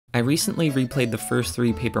I recently replayed the first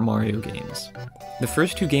 3 Paper Mario games. The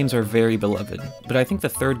first 2 games are very beloved, but I think the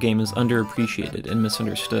third game is underappreciated and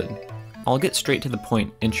misunderstood. I'll get straight to the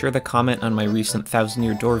point and share the comment on my recent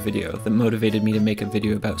 1000-Year Door video that motivated me to make a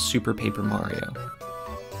video about Super Paper Mario.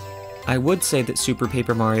 I would say that Super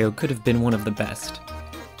Paper Mario could have been one of the best.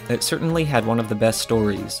 It certainly had one of the best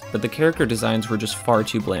stories, but the character designs were just far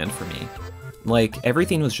too bland for me. Like,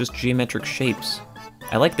 everything was just geometric shapes.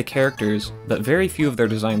 I like the characters, but very few of their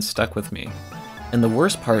designs stuck with me. And the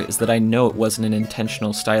worst part is that I know it wasn't an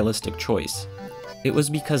intentional stylistic choice. It was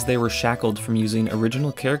because they were shackled from using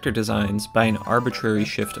original character designs by an arbitrary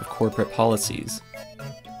shift of corporate policies.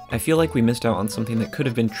 I feel like we missed out on something that could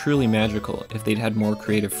have been truly magical if they'd had more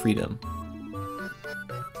creative freedom.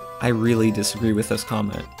 I really disagree with this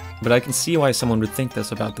comment, but I can see why someone would think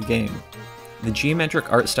this about the game. The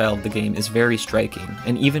geometric art style of the game is very striking,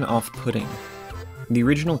 and even off-putting. The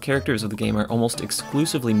original characters of the game are almost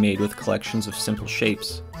exclusively made with collections of simple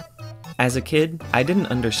shapes. As a kid, I didn't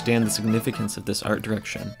understand the significance of this art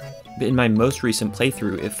direction, but in my most recent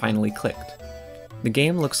playthrough it finally clicked. The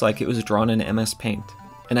game looks like it was drawn in MS Paint,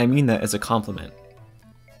 and I mean that as a compliment.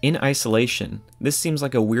 In isolation, this seems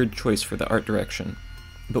like a weird choice for the art direction,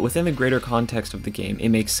 but within the greater context of the game it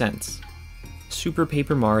makes sense. Super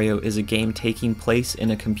Paper Mario is a game taking place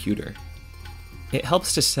in a computer. It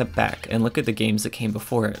helps to step back and look at the games that came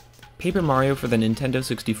before it. Paper Mario for the Nintendo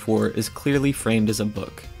 64 is clearly framed as a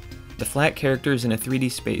book. The flat characters in a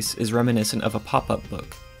 3D space is reminiscent of a pop-up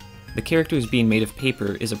book. The characters being made of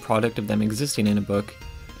paper is a product of them existing in a book,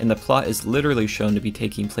 and the plot is literally shown to be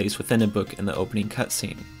taking place within a book in the opening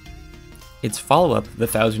cutscene. Its follow-up, The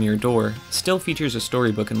 1000-Year Door, still features a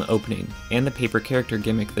storybook in the opening, and the paper character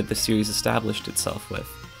gimmick that the series established itself with,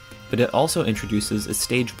 but it also introduces a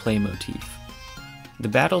stage play motif. The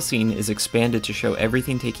battle scene is expanded to show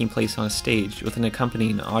everything taking place on a stage with an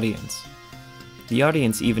accompanying audience. The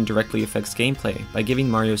audience even directly affects gameplay by giving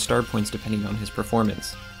Mario star points depending on his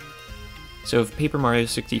performance. So if Paper Mario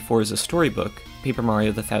 64 is a storybook, Paper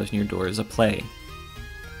Mario The 1000-Year Door is a play.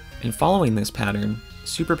 And following this pattern,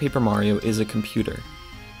 Super Paper Mario is a computer.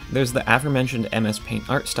 There's the aforementioned MS Paint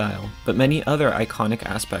art style, but many other iconic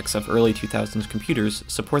aspects of early 2000s computers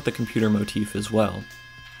support the computer motif as well.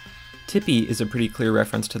 Tippy is a pretty clear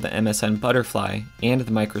reference to the MSN Butterfly and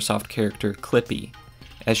the Microsoft character Clippy,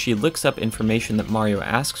 as she looks up information that Mario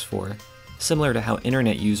asks for, similar to how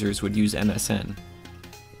internet users would use MSN.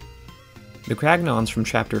 The Cragnons from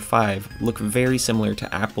Chapter 5 look very similar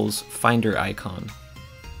to Apple's Finder icon.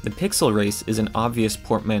 The Pixel Race is an obvious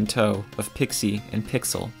portmanteau of Pixie and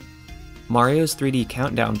Pixel. Mario's 3D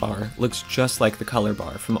countdown bar looks just like the color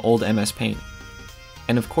bar from old MS Paint.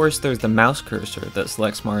 And of course there's the mouse cursor that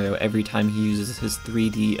selects Mario every time he uses his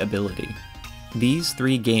 3D ability. These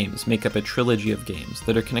 3 games make up a trilogy of games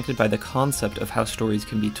that are connected by the concept of how stories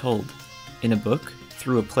can be told, in a book,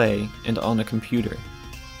 through a play, and on a computer.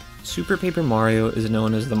 Super Paper Mario is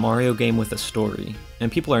known as the Mario game with a story,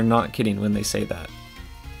 and people are not kidding when they say that.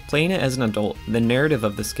 Playing it as an adult, the narrative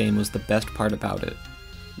of this game was the best part about it.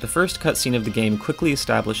 The first cutscene of the game quickly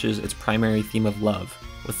establishes its primary theme of love,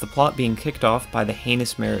 with the plot being kicked off by the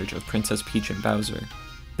heinous marriage of Princess Peach and Bowser.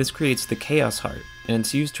 This creates the Chaos Heart, and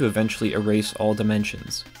it's used to eventually erase all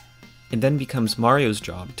dimensions. It then becomes Mario's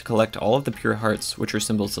job to collect all of the pure hearts, which are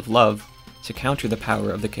symbols of love, to counter the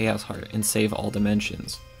power of the Chaos Heart and save all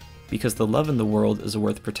dimensions, because the love in the world is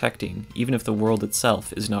worth protecting, even if the world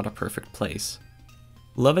itself is not a perfect place.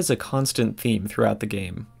 Love is a constant theme throughout the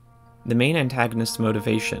game. The main antagonist's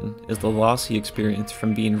motivation is the loss he experienced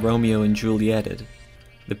from being Romeo and Julieted.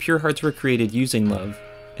 The pure hearts were created using love,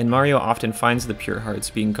 and Mario often finds the pure hearts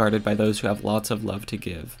being guarded by those who have lots of love to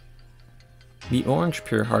give. The orange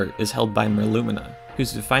pure heart is held by Merlumina,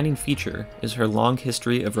 whose defining feature is her long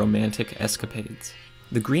history of romantic escapades.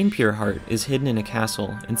 The green pure heart is hidden in a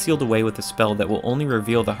castle and sealed away with a spell that will only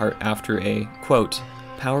reveal the heart after a, quote,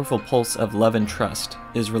 powerful pulse of love and trust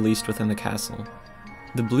is released within the castle.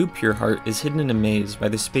 The blue pure heart is hidden in a maze by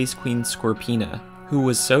the Space Queen Scorpina, who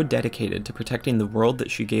was so dedicated to protecting the world that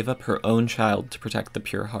she gave up her own child to protect the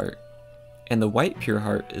pure heart. And the white pure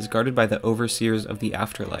heart is guarded by the overseers of the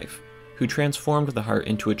afterlife, who transformed the heart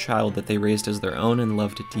into a child that they raised as their own and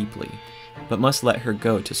loved deeply, but must let her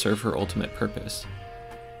go to serve her ultimate purpose.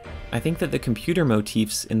 I think that the computer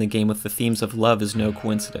motifs in the game with the themes of love is no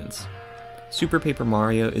coincidence. Super Paper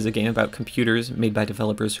Mario is a game about computers made by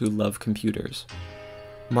developers who love computers.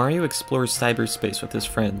 Mario explores cyberspace with his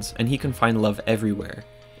friends, and he can find love everywhere,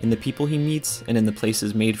 in the people he meets and in the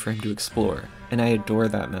places made for him to explore, and I adore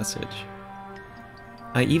that message.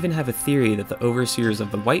 I even have a theory that the overseers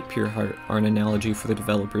of the white pure heart are an analogy for the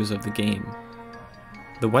developers of the game.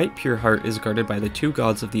 The white pure heart is guarded by the two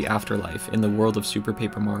gods of the afterlife in the world of Super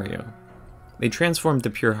Paper Mario. They transformed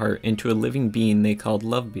the pure heart into a living being they called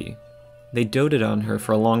Lovebee. They doted on her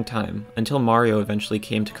for a long time, until Mario eventually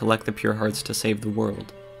came to collect the pure hearts to save the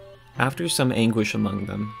world. After some anguish among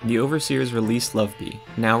them, the overseers released Lovebee,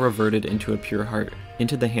 now reverted into a pure heart,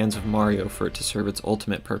 into the hands of Mario for it to serve its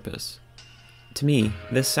ultimate purpose. To me,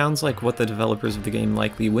 this sounds like what the developers of the game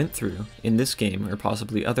likely went through in this game or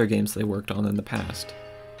possibly other games they worked on in the past.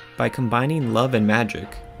 By combining love and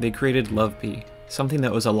magic, they created Lovebee, something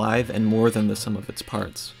that was alive and more than the sum of its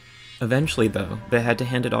parts. Eventually though, they had to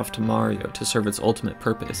hand it off to Mario to serve its ultimate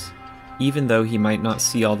purpose, even though he might not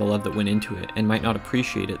see all the love that went into it and might not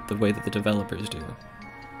appreciate it the way that the developers do.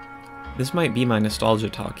 This might be my nostalgia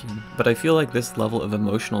talking, but I feel like this level of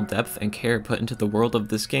emotional depth and care put into the world of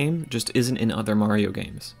this game just isn't in other Mario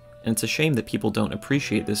games, and it's a shame that people don't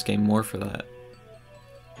appreciate this game more for that.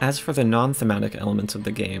 As for the non-thematic elements of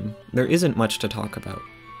the game, there isn't much to talk about.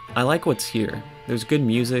 I like what's here, there's good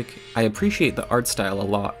music, I appreciate the art style a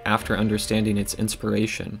lot after understanding its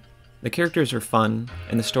inspiration. The characters are fun,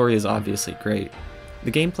 and the story is obviously great.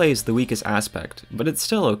 The gameplay is the weakest aspect, but it's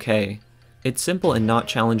still okay. It's simple and not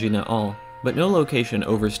challenging at all, but no location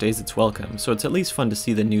overstays its welcome, so it's at least fun to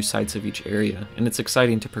see the new sights of each area, and it's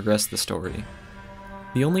exciting to progress the story.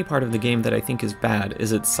 The only part of the game that I think is bad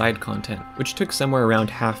is its side content, which took somewhere around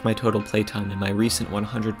half my total playtime in my recent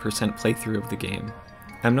 100% playthrough of the game.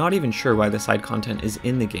 I'm not even sure why the side content is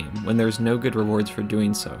in the game when there's no good rewards for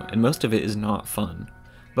doing so, and most of it is not fun.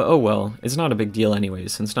 But oh well, it's not a big deal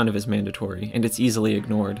anyways since none of it is mandatory, and it's easily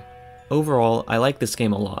ignored. Overall, I like this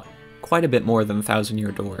game a lot, quite a bit more than Thousand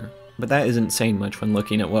Year Door, but that isn't saying much when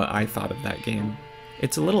looking at what I thought of that game.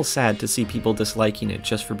 It's a little sad to see people disliking it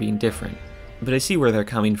just for being different, but I see where they're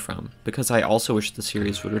coming from, because I also wish the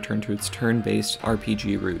series would return to its turn-based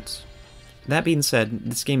RPG roots. That being said,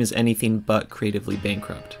 this game is anything but creatively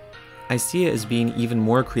bankrupt. I see it as being even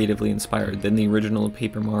more creatively inspired than the original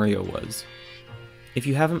Paper Mario was. If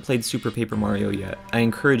you haven't played Super Paper Mario yet, I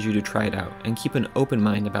encourage you to try it out and keep an open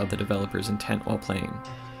mind about the developer's intent while playing.